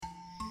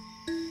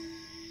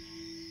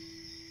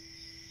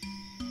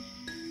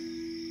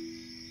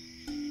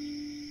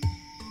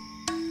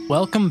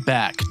Welcome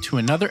back to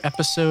another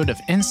episode of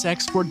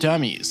Insects for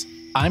Dummies.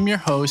 I'm your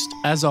host,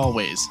 as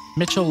always,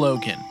 Mitchell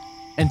Logan,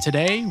 and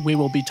today we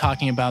will be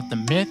talking about the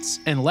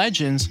myths and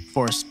legends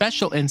for a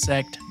special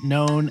insect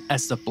known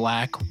as the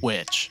Black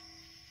Witch.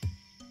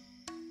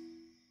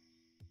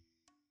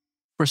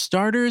 For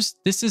starters,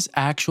 this is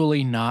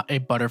actually not a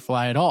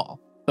butterfly at all,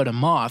 but a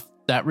moth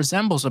that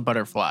resembles a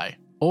butterfly,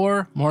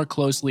 or more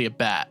closely a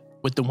bat,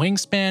 with the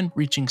wingspan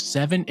reaching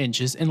 7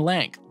 inches in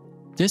length.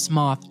 This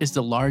moth is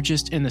the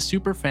largest in the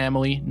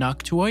superfamily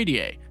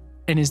Noctuidae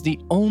and is the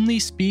only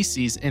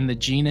species in the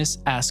genus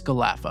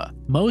Ascalapha.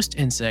 Most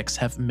insects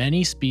have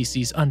many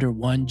species under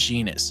one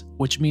genus,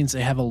 which means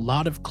they have a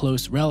lot of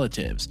close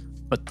relatives,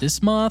 but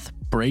this moth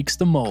breaks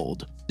the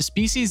mold. The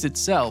species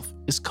itself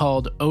is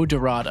called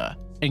Odorata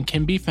and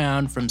can be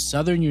found from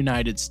southern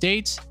United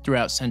States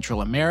throughout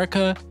Central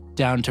America,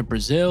 down to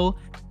Brazil,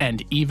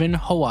 and even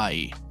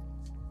Hawaii.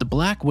 The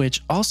Black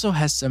Witch also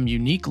has some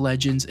unique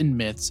legends and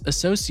myths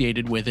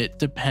associated with it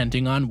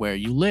depending on where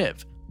you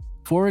live.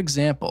 For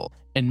example,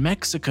 in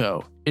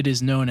Mexico, it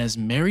is known as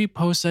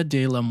Mariposa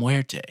de la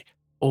Muerte,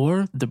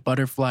 or the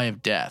Butterfly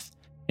of Death,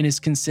 and is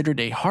considered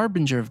a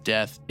harbinger of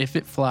death if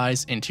it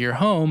flies into your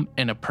home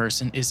and a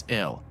person is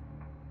ill.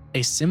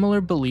 A similar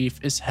belief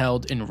is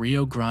held in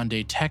Rio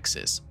Grande,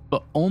 Texas,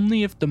 but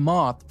only if the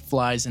moth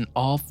flies in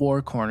all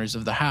 4 corners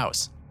of the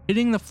house.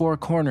 Hitting the 4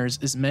 corners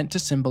is meant to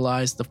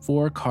symbolize the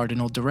 4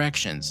 cardinal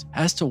directions.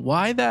 As to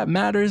why that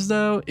matters,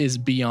 though, is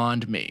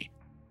beyond me.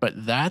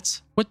 But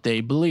that's what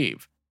they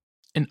believe.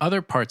 In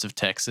other parts of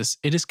Texas,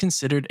 it is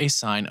considered a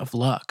sign of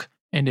luck.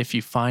 And if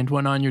you find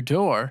one on your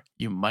door,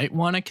 you might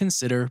want to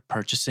consider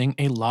purchasing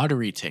a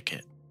lottery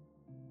ticket.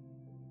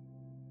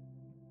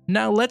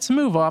 Now let's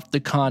move off the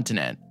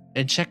continent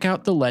and check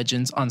out the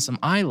legends on some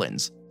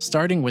islands,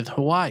 starting with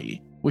Hawaii,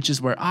 which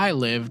is where I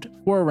lived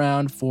for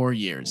around 4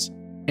 years.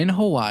 In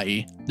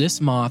Hawaii, this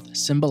moth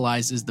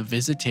symbolizes the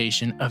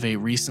visitation of a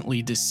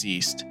recently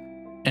deceased.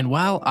 And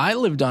while I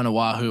lived on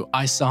Oahu,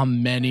 I saw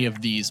many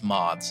of these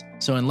moths.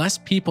 So unless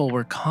people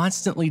were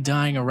constantly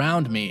dying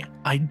around me,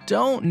 I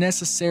don't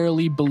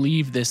necessarily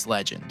believe this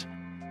legend.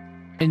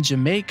 In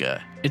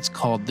Jamaica, it's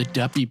called the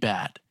duppy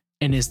bat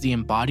and is the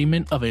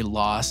embodiment of a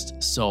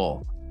lost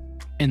soul.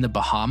 In the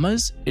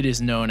Bahamas, it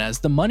is known as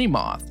the money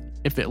moth.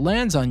 If it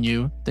lands on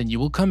you, then you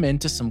will come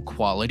into some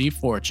quality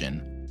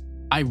fortune.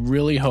 I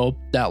really hope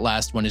that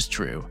last one is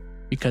true,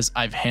 because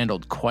I've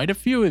handled quite a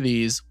few of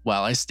these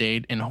while I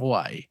stayed in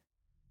Hawaii.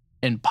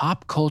 In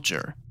pop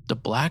culture, the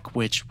Black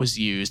Witch was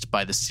used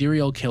by the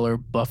serial killer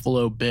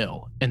Buffalo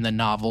Bill in the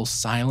novel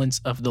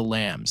Silence of the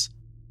Lambs.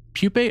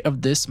 Pupae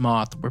of this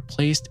moth were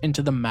placed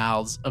into the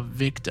mouths of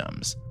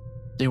victims.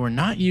 They were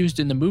not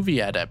used in the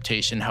movie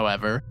adaptation,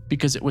 however,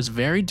 because it was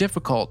very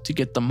difficult to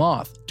get the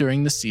moth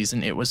during the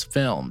season it was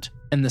filmed,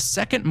 and the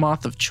second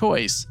moth of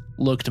choice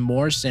looked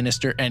more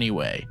sinister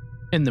anyway.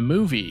 In the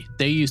movie,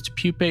 they used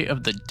pupae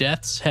of the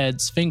Death's Head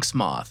Sphinx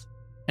moth,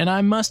 and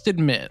I must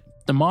admit,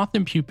 the moth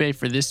and pupae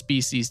for this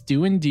species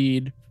do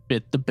indeed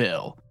fit the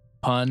bill,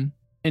 pun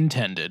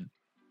intended.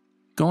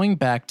 Going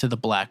back to the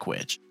Black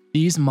Witch,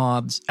 these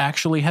moths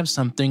actually have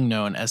something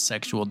known as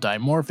sexual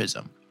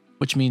dimorphism,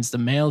 which means the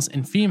males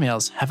and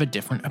females have a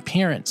different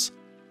appearance.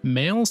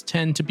 Males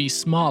tend to be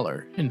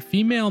smaller, and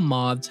female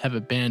moths have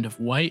a band of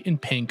white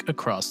and pink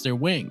across their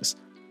wings.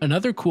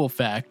 Another cool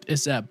fact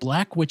is that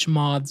Black Witch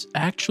moths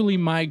actually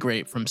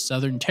migrate from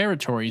southern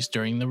territories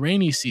during the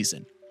rainy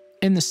season.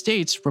 In the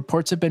States,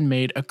 reports have been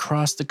made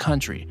across the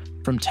country,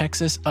 from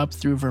Texas up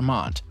through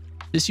Vermont.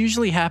 This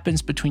usually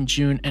happens between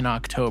June and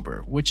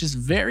October, which is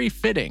very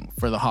fitting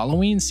for the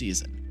Halloween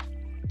season.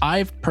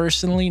 I've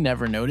personally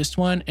never noticed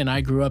one, and I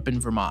grew up in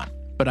Vermont,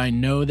 but I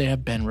know they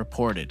have been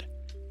reported.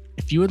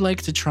 If you would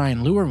like to try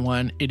and lure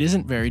one, it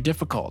isn't very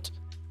difficult.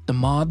 The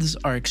moths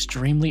are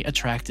extremely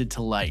attracted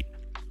to light,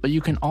 but you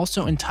can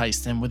also entice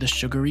them with a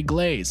sugary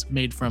glaze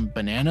made from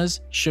bananas,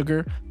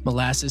 sugar,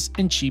 molasses,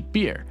 and cheap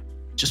beer.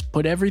 Just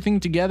put everything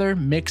together,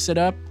 mix it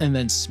up, and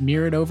then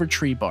smear it over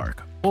tree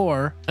bark,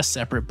 or a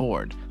separate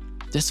board.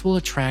 This will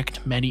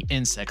attract many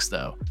insects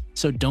though,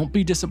 so don't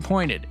be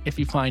disappointed if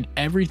you find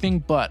everything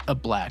but a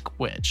Black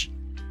Witch.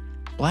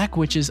 Black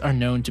Witches are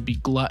known to be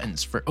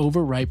gluttons for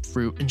overripe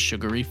fruit and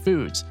sugary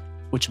foods,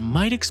 which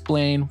might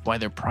explain why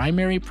their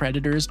primary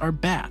predators are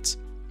bats.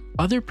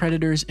 Other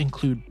predators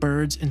include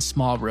birds and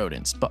small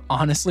rodents, but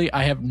honestly,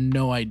 I have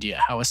no idea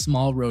how a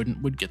small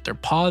rodent would get their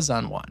paws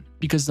on one,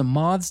 because the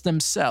moths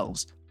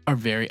themselves are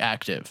very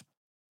active.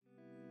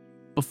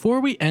 Before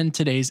we end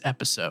today's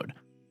episode,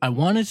 I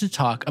wanted to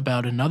talk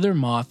about another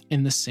moth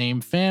in the same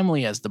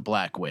family as the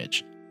Black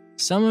Witch.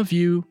 Some of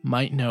you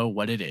might know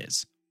what it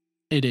is.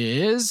 It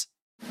is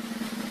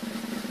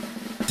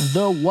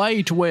the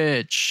White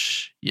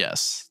Witch.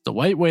 Yes, the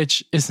White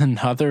Witch is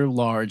another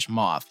large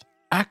moth,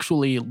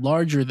 actually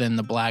larger than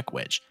the Black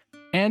Witch,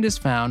 and is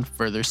found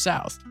further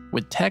south,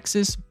 with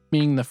Texas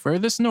being the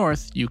furthest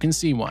north you can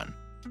see one.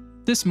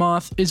 This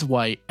moth is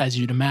white as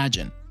you'd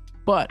imagine,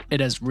 but it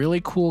has really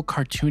cool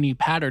cartoony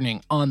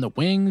patterning on the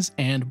wings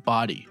and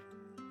body.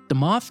 The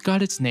moth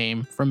got its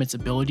name from its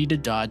ability to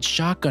dodge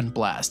shotgun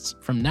blasts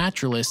from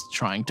naturalists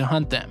trying to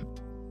hunt them.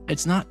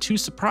 It's not too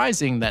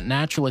surprising that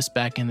naturalists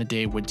back in the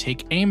day would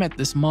take aim at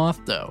this moth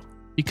though,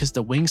 because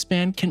the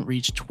wingspan can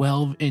reach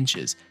 12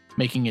 inches,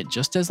 making it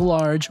just as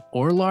large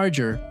or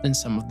larger than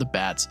some of the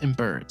bats and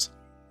birds.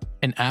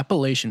 In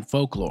Appalachian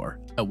folklore,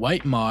 a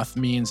white moth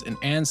means an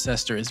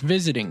ancestor is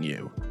visiting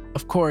you.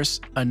 Of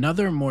course,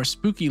 another more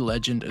spooky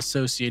legend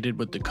associated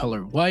with the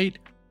color white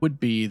would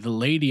be the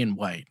Lady in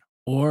White,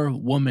 or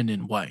Woman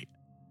in White.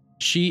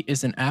 She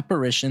is an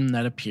apparition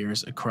that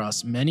appears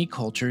across many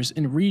cultures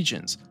and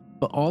regions,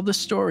 but all the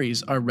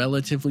stories are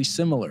relatively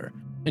similar,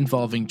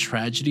 involving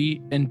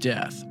tragedy and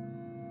death.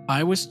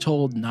 I was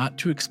told not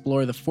to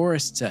explore the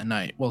forests at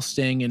night while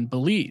staying in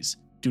Belize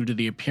due to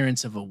the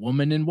appearance of a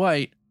woman in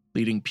white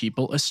leading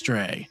people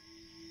astray.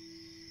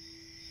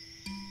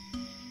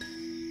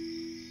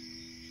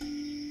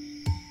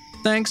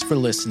 Thanks for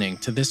listening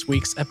to this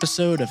week's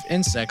episode of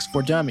Insects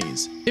for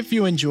Dummies. If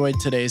you enjoyed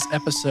today's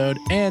episode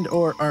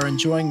and/or are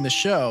enjoying the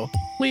show,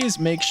 please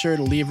make sure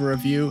to leave a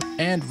review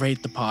and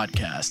rate the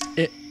podcast.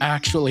 It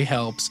actually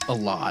helps a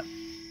lot.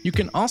 You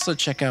can also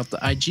check out the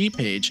IG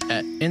page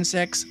at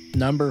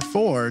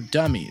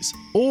insects4dummies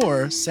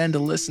or send a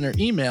listener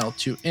email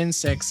to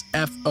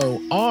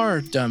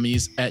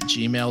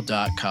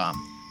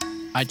insectsfordummies@gmail.com.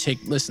 I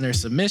take listener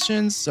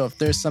submissions, so if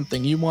there's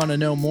something you want to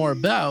know more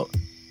about,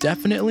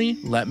 definitely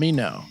let me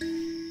know.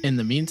 In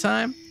the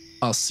meantime,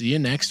 I'll see you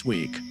next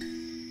week.